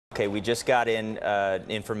Okay, we just got in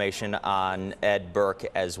information on Ed Burke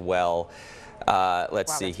as well.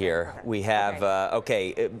 Let's see here. We have,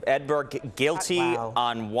 Ed Burke guilty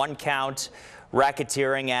on one count.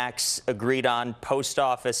 Racketeering acts agreed on, Post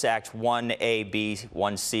Office Act 1A, B,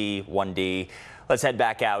 1C, 1D. Let's head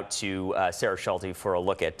back out to Sarah Schulte for a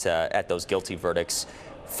look at those guilty verdicts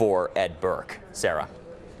for Ed Burke. Sarah.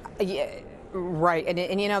 Yeah, right,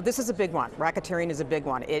 and you know, this is a big one. Racketeering is a big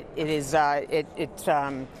one. It is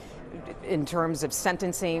in terms of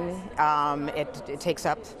sentencing, it takes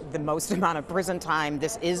up the most amount of prison time.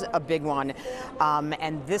 This is a big one,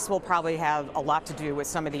 and this will probably have a lot to do with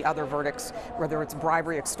some of the other verdicts, whether it's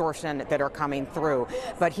bribery, extortion, that are coming through.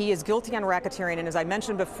 But he is guilty on racketeering, and as I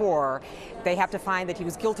mentioned before, they have to find that he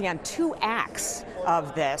was guilty on 2 acts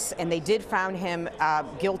of this, and they did found him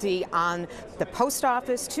guilty on the post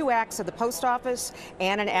office, 2 acts of the post office,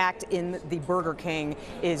 and an act in the Burger King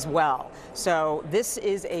as well. So this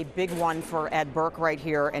is a big one for Ed Burke right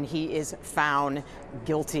here, and he is found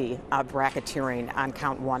guilty of racketeering on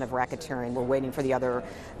count 1 of racketeering. We're waiting for the other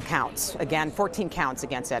counts. Again, 14 counts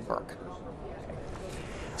against Ed Burke.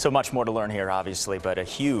 So much more to learn here, obviously, but a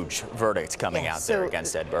huge verdict coming out there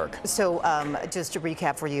against Ed Burke. So just to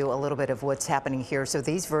recap for you a little bit of what's happening here. So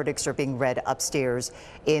these verdicts are being read upstairs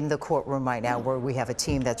in the courtroom right now, where we have a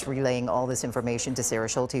team that's relaying all this information to Sarah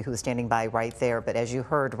Schulte, who's standing by right there. But as you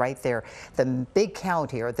heard right there, the big count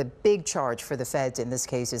here, the big charge for the feds in this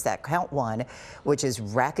case is that count 1, which is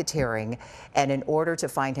racketeering. And in order to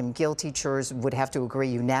find him guilty, jurors would have to agree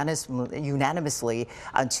unanimously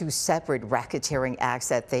on 2 separate racketeering acts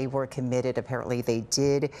that they were committed. Apparently they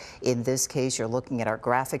did in this case. You're looking at our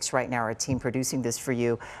graphics right now, our team producing this for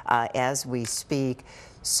you as we speak.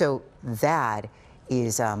 So that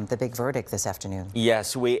is the big verdict this afternoon.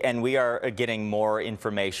 Yes, we are getting more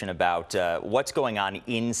information about what's going on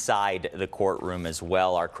inside the courtroom as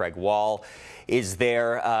well. Our Craig Wall is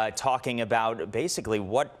there talking about basically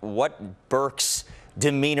what Burke's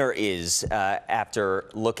demeanor is after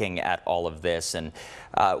looking at all of this, and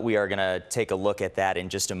we are going to take a look at that in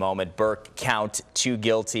just a moment. Burke, count 2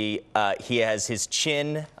 guilty. He has his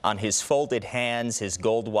chin on his folded hands, his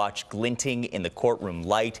gold watch glinting in the courtroom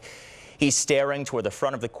light. He's staring toward the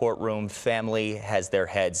front of the courtroom. Family has their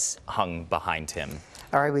heads hung behind him.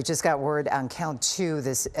 All right, we just got word on count 2.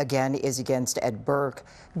 This again is against Ed Burke.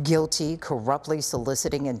 Guilty, corruptly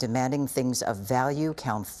soliciting and demanding things of value.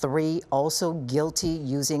 Count 3, also guilty,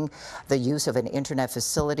 using the use of an internet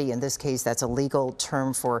facility. In this case, that's a legal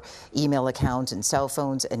term for email accounts and cell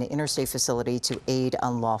phones, an interstate facility to aid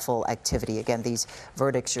unlawful activity. Again, these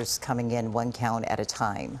verdicts are just coming in 1 count at a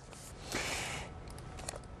time.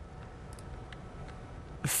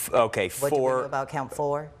 Okay, what do we know about count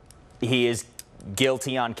 4? He is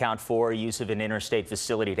guilty on count 4, use of an interstate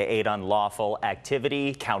facility to aid unlawful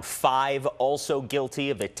activity. Count 5, also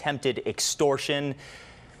guilty of attempted extortion.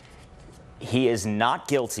 He is not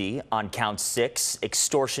guilty on count 6,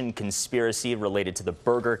 extortion conspiracy related to the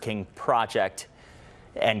Burger King project.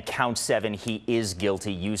 And count 7, he is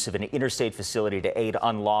guilty, use of an interstate facility to aid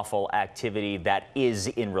unlawful activity that is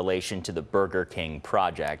in relation to the Burger King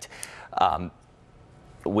project.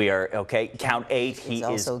 We are okay. Count 8. He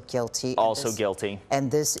is also guilty. Also guilty.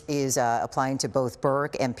 And this is applying to both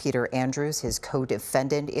Burke and Peter Andrews, his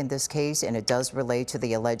co-defendant in this case, and it does relate to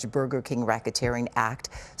the alleged Burger King Racketeering Act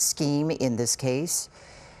scheme in this case.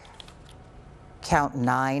 Count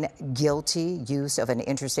 9, guilty, use of an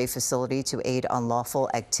interstate facility to aid unlawful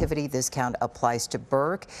activity. This count applies to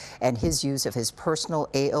Burke and his use of his personal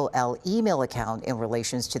AOL email account in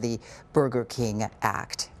relations to the Burger King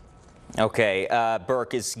Act. Okay,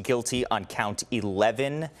 Burke is guilty on count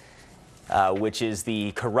 11, which is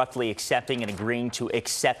the corruptly accepting and agreeing to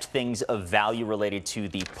accept things of value related to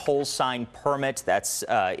the pole sign permit. That's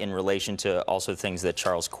in relation to also things that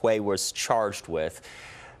Charles Quay was charged with.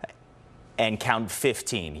 And count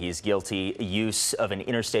 15, he's guilty use of an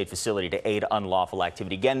interstate facility to aid unlawful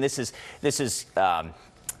activity. Again, this is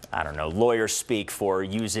I don't know, lawyers speak for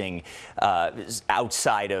using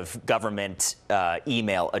outside of government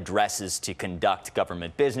email addresses to conduct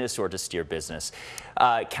government business or to steer business.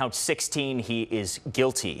 Count 16, he is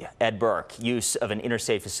guilty. Ed Burke, use of an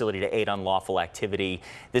interstate facility to aid unlawful activity.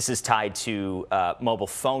 This is tied to mobile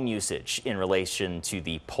phone usage in relation to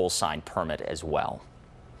the pole sign permit as well.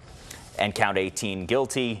 And count 18,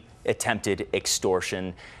 guilty, attempted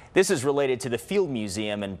extortion. This is related to the Field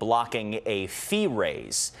Museum and blocking a fee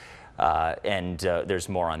raise. There's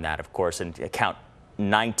more on that, of course. And count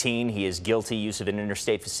 19, he is guilty, use of an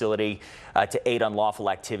interstate facility to aid unlawful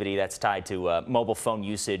activity. That's tied to mobile phone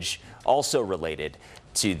usage, also related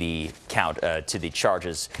to the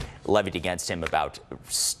charges levied against him about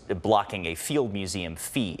blocking a field museum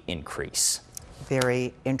fee increase.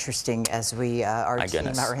 Very interesting as we, our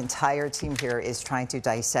entire team here is trying to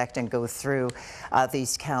dissect and go through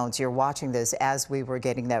these counts. You're watching this as we were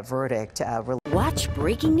getting that verdict. Watch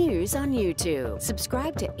breaking news on YouTube.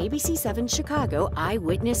 Subscribe to ABC 7 Chicago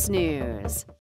Eyewitness News.